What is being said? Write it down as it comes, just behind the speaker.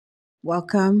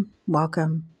Welcome,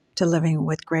 welcome to Living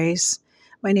with Grace.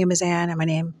 My name is Anne, and my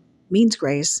name means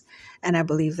grace. And I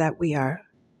believe that we are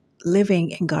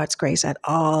living in God's grace at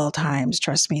all times.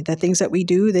 Trust me, the things that we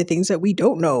do, the things that we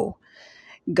don't know,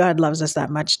 God loves us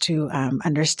that much to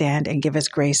understand and give us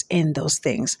grace in those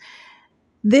things.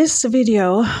 This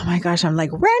video, oh my gosh, I'm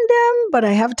like random, but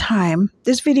I have time.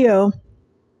 This video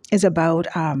is about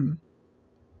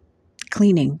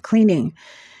cleaning,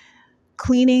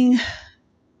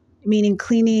 meaning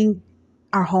cleaning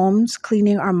our homes,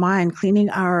 cleaning our mind,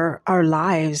 cleaning our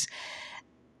lives,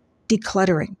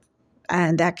 decluttering.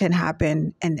 And that can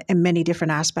happen in many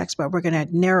different aspects, but we're going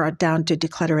to narrow it down to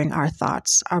decluttering our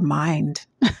thoughts, our mind,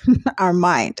 our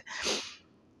mind.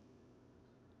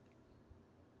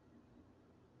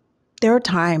 There are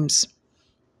times,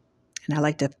 and I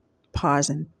like to pause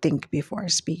and think before I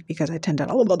speak because I tend to,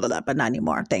 but not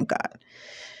anymore, thank God.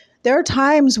 There are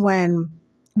times when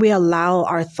we allow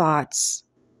our thoughts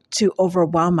to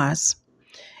overwhelm us,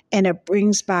 and it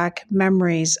brings back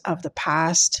memories of the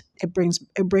past. It brings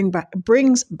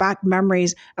back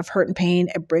memories of hurt and pain.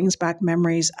 It brings back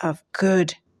memories of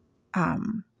good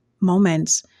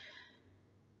moments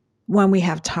when we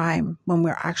have time, when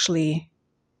we're actually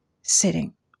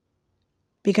sitting.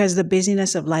 Because the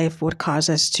busyness of life would cause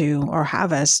us to, or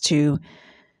have us to,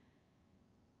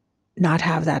 not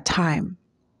have that time.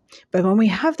 But when we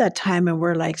have that time and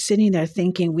we're like sitting there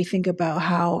thinking, we think about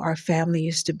how our family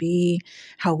used to be,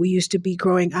 how we used to be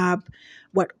growing up,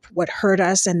 what hurt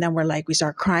us. And then we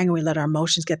start crying and we let our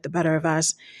emotions get the better of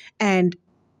us. And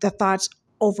the thoughts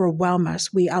overwhelm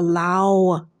us. We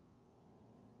allow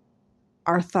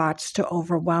our thoughts to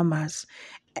overwhelm us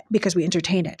because we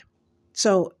entertain it.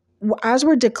 So as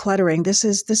we're decluttering, this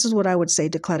is what I would say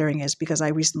decluttering is, because I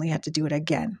recently had to do it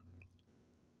again.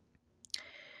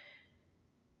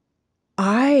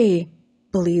 I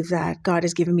believe that God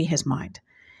has given me his mind.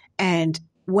 And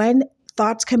when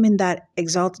thoughts come in that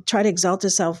try to exalt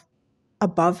itself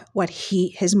above what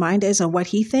his mind is and what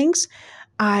he thinks,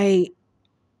 I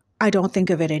don't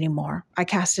think of it anymore. I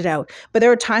cast it out. But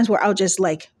there are times where I'll just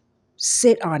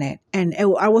sit on it, and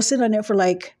I will sit on it for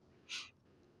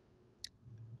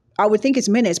I would think it's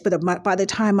minutes, but by the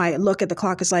time I look at the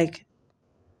clock, it's like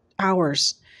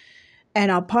hours.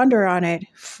 And I'll ponder on it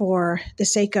for the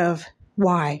sake of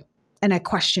why, and I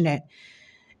question it.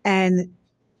 And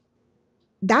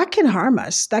that can harm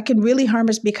us. That can really harm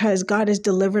us, because God has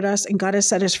delivered us and God has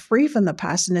set us free from the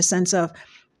past in the sense of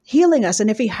healing us.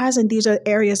 And if he hasn't, these are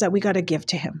areas that we got to give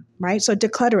to him, right? So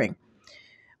decluttering.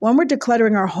 When we're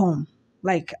decluttering our home,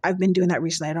 like I've been doing that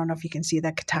recently. I don't know if you can see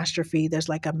that catastrophe. There's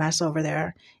like a mess over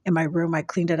there in my room. I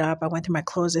cleaned it up. I went through my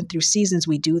clothes, and through seasons,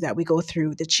 we do that. We go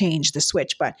through the change, the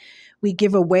switch, but we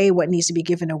give away what needs to be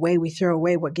given away. We throw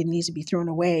away what needs to be thrown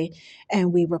away,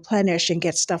 and we replenish and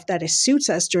get stuff that suits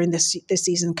us during this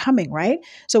season coming, right?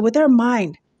 So with our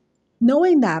mind,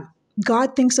 knowing that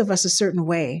God thinks of us a certain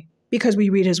way because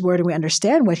we read his word and we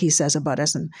understand what he says about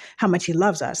us and how much he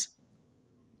loves us,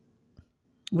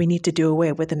 we need to do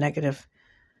away with the negative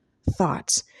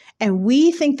thoughts. And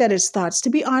we think that it's thoughts. To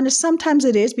be honest, sometimes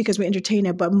it is because we entertain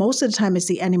it, but most of the time it's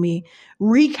the enemy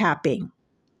recapping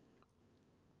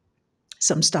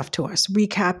some stuff to us,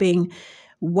 recapping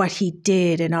what he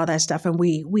did and all that stuff. And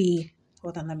we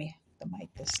hold on, the mic,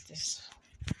 this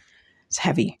it's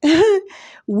heavy.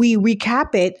 We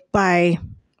recap it by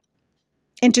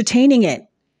entertaining it.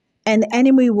 And the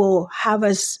enemy will have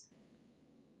us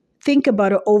think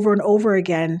about it over and over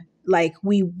again, like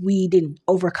we didn't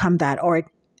overcome that, or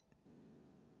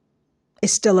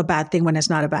it's still a bad thing when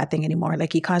it's not a bad thing anymore.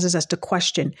 Like he causes us to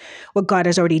question what God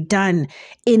has already done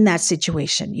in that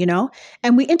situation,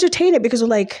 and we entertain it because we're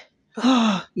like,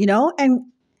 and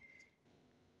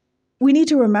we need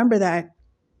to remember that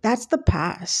that's the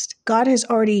past. God has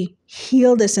already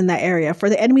healed us in that area.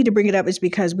 For the enemy to bring it up is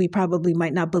because we probably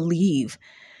might not believe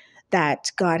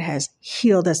that God has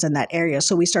healed us in that area.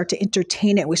 So we start to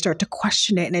entertain it. We start to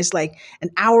question it. And it's like an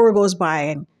hour goes by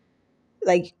and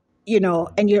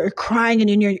and you're crying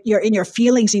and you're in your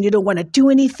feelings and you don't want to do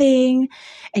anything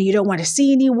and you don't want to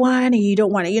see anyone and you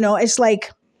don't want to, it's like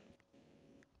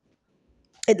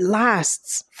it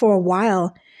lasts for a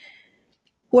while.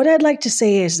 What I'd like to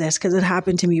say is this, because it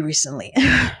happened to me recently.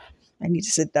 I need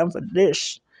to sit down for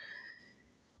this.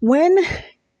 When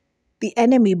the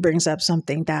enemy brings up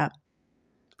something that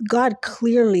God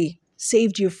clearly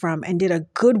saved you from and did a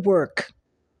good work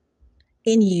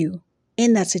in you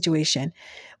in that situation,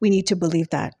 we need to believe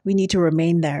that. We need to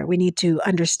remain there. We need to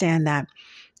understand that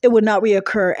it would not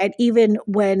reoccur. And even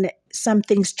when some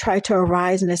things try to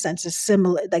arise in a sense is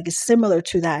similar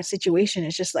to that situation,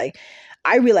 it's just like,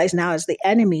 I realize now it's the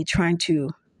enemy trying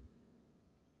to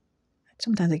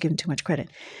Sometimes I give him too much credit.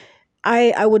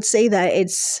 I would say that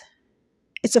it's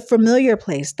a familiar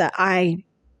place that I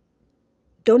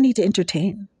don't need to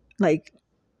entertain. Like,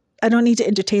 I don't need to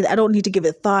entertain. I don't need to give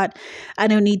it thought. I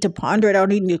don't need to ponder it.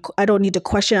 I don't need to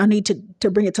question. I don't need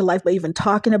to bring it to life by even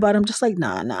talking about it. I'm just like,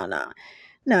 no, no, no,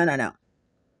 no, no, no.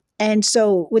 And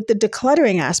so with the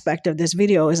decluttering aspect of this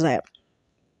video is that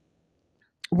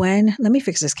let me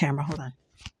fix this camera. Hold on.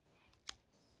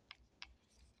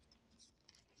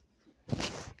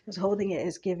 Because holding it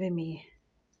is giving me,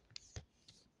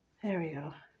 there we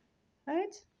go.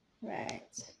 Right? Right.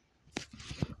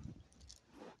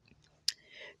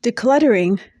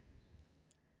 Decluttering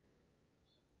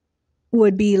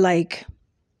would be like,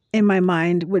 in my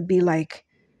mind, would be like,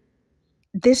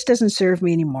 this doesn't serve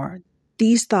me anymore.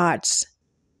 These thoughts,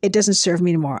 it doesn't serve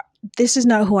me anymore. This is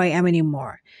not who I am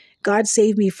anymore. God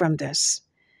save me from this.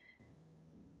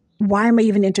 Why am I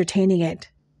even entertaining it?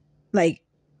 Like,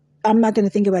 I'm not going to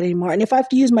think about it anymore. And if I have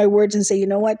to use my words and say, you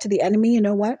know what, to the enemy, you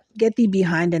know what, get thee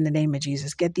behind in the name of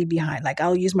Jesus. Get thee behind. Like,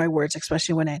 I'll use my words,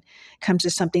 especially when it comes to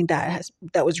something that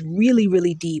was really,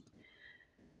 really deep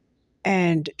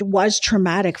and was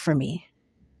traumatic for me.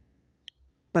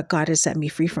 But God has set me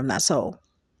free from that. So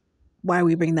why are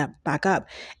we bringing that back up?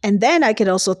 And then I could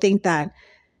also think that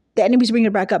the enemy's bringing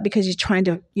it back up because he's trying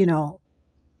to,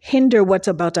 hinder what's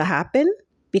about to happen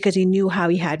because he knew how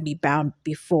he had me bound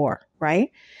before,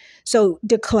 right? So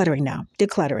decluttering now,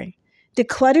 decluttering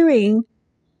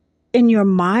in your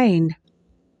mind.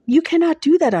 You cannot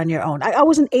do that on your own. I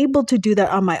wasn't able to do that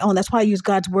on my own. That's why I use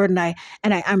God's word, and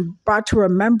I'm brought to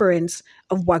remembrance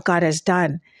of what God has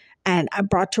done. And I'm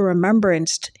brought to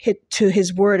remembrance to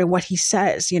his word and what he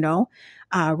says, renew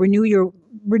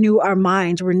our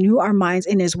minds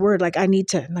in his word. Like, I need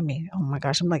to, oh my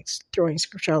gosh, I'm like throwing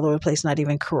scripture all over the place, not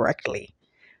even correctly.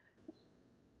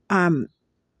 I'm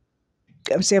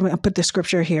going to put the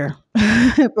scripture here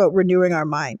about renewing our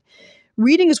mind.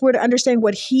 Reading his word to understand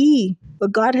what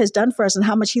God has done for us and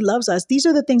how much he loves us. These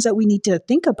are the things that we need to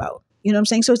think about. You know what I'm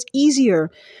saying? So it's easier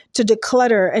to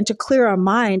declutter and to clear our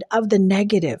mind of the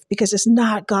negative because it's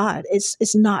not God.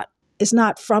 It's not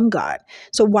from God.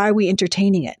 So why are we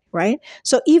entertaining it? Right?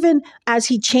 So even as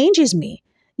he changes me,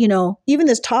 even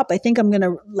this top, I think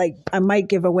I might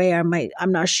give away. I'm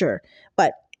not sure.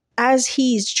 But as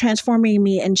he's transforming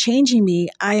me and changing me,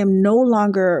 I am no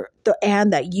longer the Anne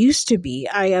that used to be.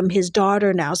 I am his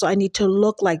daughter now. So I need to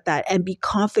look like that and be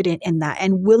confident in that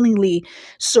and willingly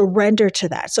surrender to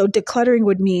that. So decluttering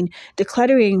would mean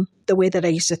decluttering the way that I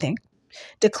used to think,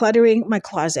 decluttering my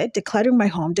closet, decluttering my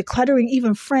home, decluttering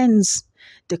even friends,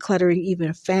 decluttering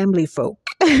even family folk,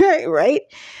 right?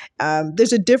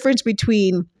 There's a difference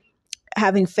between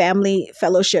having family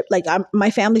fellowship, like my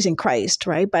family's in Christ,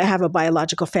 right? But I have a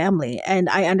biological family, and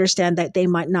I understand that they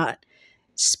might not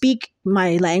speak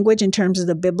my language in terms of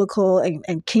the biblical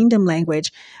and kingdom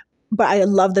language, but I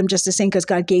love them just the same because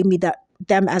God gave me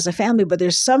them as a family. But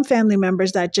there's some family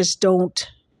members that just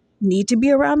don't need to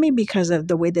be around me because of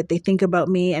the way that they think about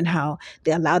me and how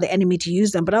they allow the enemy to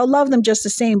use them. But I'll love them just the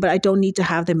same, but I don't need to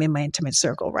have them in my intimate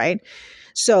circle, right?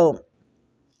 So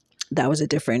that was a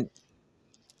different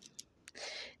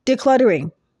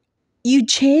decluttering. You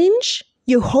change,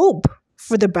 you hope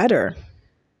for the better.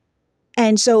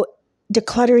 And so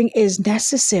decluttering is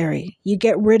necessary. You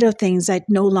get rid of things that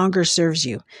no longer serves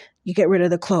you. You get rid of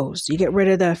the clothes. You get rid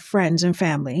of the friends and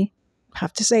family.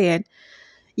 Have to say it.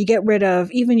 You get rid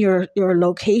of even your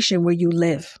location where you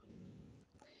live.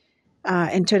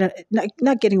 And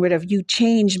not getting rid of, you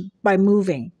change by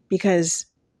moving because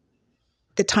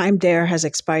the time there has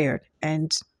expired.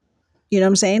 And you know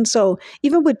what I'm saying? So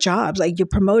even with jobs, like, you're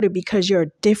promoted because you're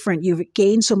different. You've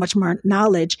gained so much more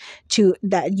knowledge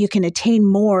that you can attain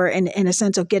more in a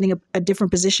sense of getting a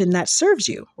different position that serves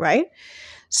you, right?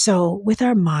 So with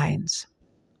our minds,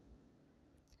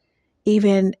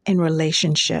 even in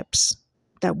relationships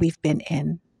that we've been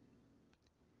in,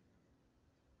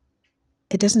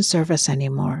 it doesn't serve us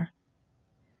anymore.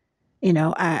 We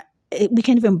can't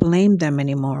even blame them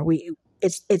anymore.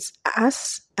 It's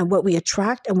us and what we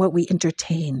attract and what we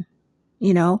entertain.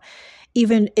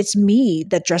 Even it's me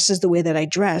that dresses the way that I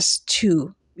dress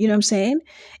too. You know what I'm saying?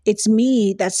 It's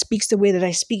me that speaks the way that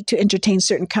I speak to entertain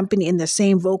certain company in the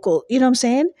same vocal. You know what I'm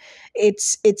saying?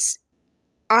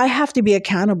 I have to be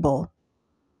accountable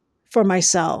for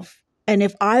myself. And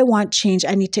if I want change,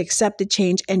 I need to accept the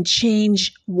change and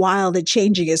change while the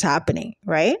changing is happening,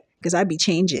 right? Because I be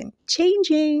changing.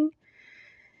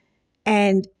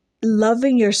 And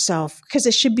loving yourself, because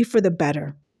it should be for the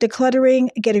better. Decluttering,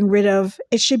 getting rid of,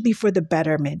 it should be for the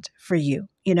betterment for you,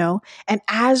 And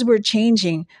as we're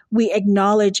changing, we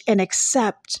acknowledge and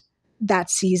accept that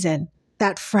season,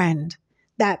 that friend,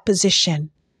 that position,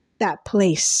 that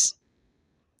place.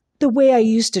 The way I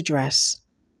used to dress,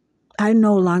 I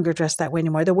no longer dress that way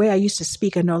anymore. The way I used to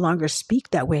speak, I no longer speak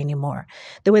that way anymore.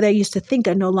 The way that I used to think,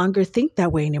 I no longer think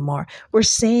that way anymore. We're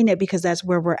saying it because that's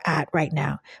where we're at right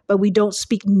now. But we don't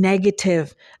speak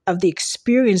negative of the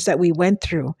experience that we went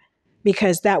through,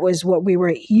 because that was what we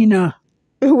were,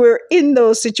 we're in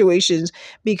those situations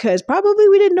because probably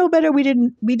we didn't know better. We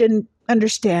didn't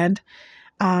understand.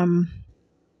 But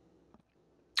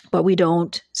we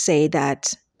don't say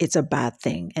that it's a bad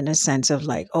thing in a sense of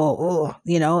like,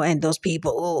 and those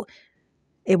people,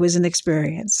 it was an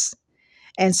experience.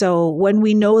 And so when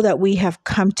we know that we have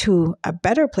come to a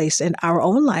better place in our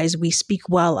own lives, we speak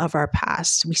well of our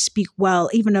past. We speak well,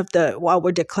 even of while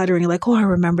we're decluttering, like, oh, I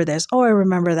remember this. Oh, I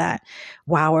remember that.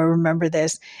 Wow, I remember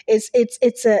this. It's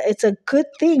a good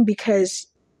thing because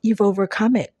you've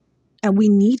overcome it. And we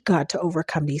need God to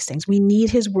overcome these things. We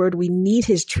need his word. We need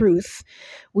his truth.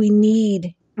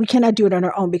 We cannot do it on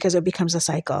our own because it becomes a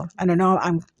cycle. I don't know,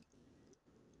 I'm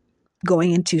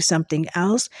going into something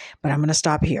else, but I'm going to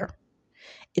stop here.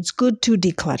 It's good to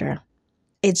declutter.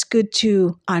 It's good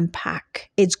to unpack.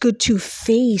 It's good to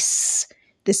face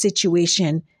the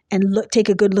situation and take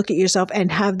a good look at yourself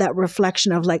and have that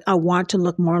reflection of like, I want to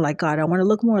look more like God. I want to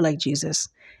look more like Jesus.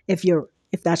 If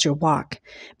that's your walk,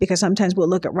 because sometimes we'll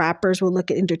look at rappers, we'll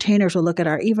look at entertainers, we'll look at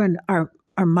our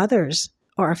mothers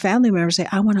or our family members, say,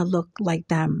 I want to look like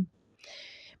them.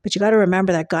 But you got to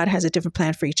remember that God has a different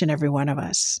plan for each and every one of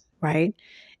us, right?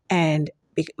 And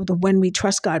when we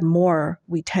trust God more,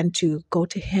 we tend to go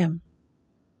to him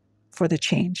for the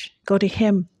change. Go to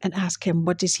him and ask him,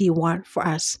 what does he want for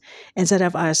us? Instead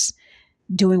of us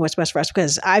doing what's best for us,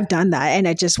 because I've done that and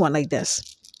I just went like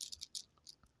this.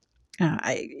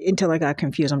 Until I got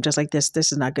confused. I'm just like, this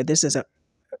is not good. This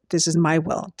is my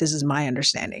will. This is my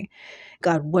understanding.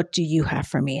 God, what do you have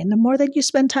for me? And the more that you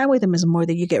spend time with him is the more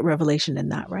that you get revelation in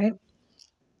that, right?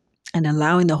 And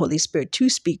allowing the Holy Spirit to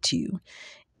speak to you.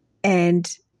 And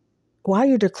while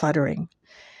you're decluttering,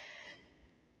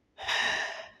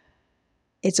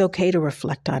 it's okay to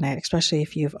reflect on it, especially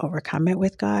if you've overcome it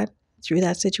with God through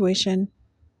that situation.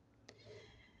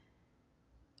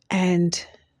 And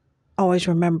always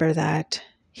remember that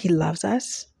he loves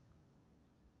us.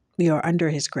 We are under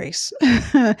his grace.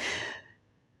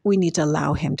 We need to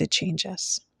allow him to change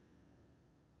us.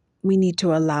 We need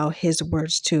to allow his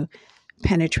words to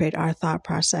penetrate our thought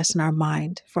process and our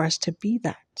mind for us to be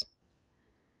that.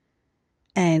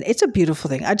 And it's a beautiful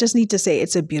thing. I just need to say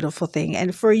it's a beautiful thing.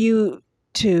 And for you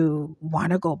to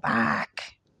want to go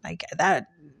back like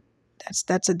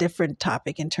that's a different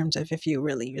topic in terms of if you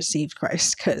really received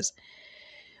Christ. Because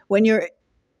when you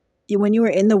were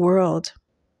in the world,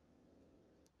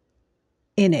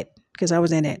 in it, because I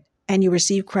was in it, and you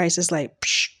receive Christ, it's like,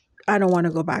 psh, I don't want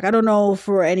to go back. I don't know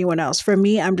for anyone else. For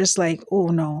me, I'm just like, oh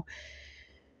no.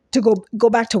 To go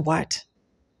back to what?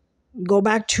 Go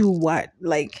back to what?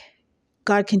 Like,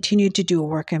 God continued to do a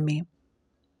work in me.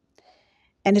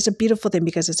 And it's a beautiful thing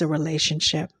because it's a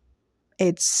relationship.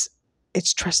 It's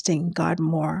trusting God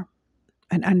more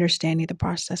and understanding the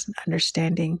process and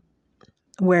understanding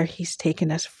where he's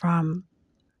taken us from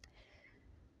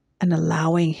and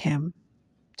allowing him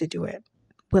to do it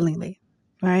willingly,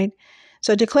 right?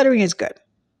 So decluttering is good.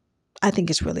 I think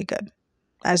it's really good.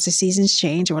 As the seasons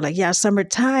change and we're like, yeah,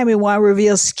 summertime, we want to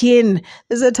reveal skin.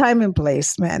 There's a time and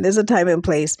place, man. There's a time and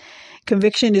place.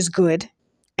 Conviction is good.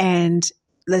 And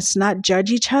let's not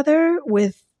judge each other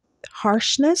with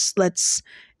harshness. Let's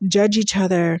judge each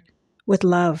other with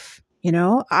love. You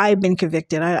know, I've been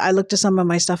convicted. I looked at some of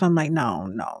my stuff. I'm like,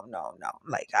 no.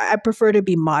 Like, I prefer to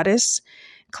be modest,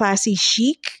 classy,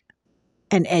 chic,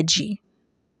 and edgy.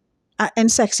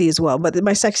 And sexy as well. But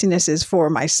my sexiness is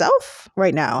for myself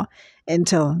right now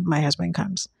until my husband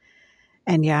comes.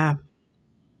 And yeah,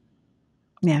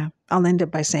 I'll end it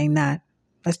by saying that.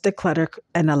 Let's declutter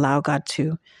and allow God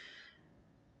to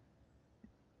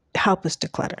help us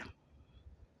declutter.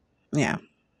 Yeah.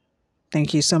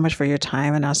 Thank you so much for your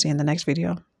time, and I'll see you in the next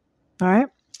video. All right.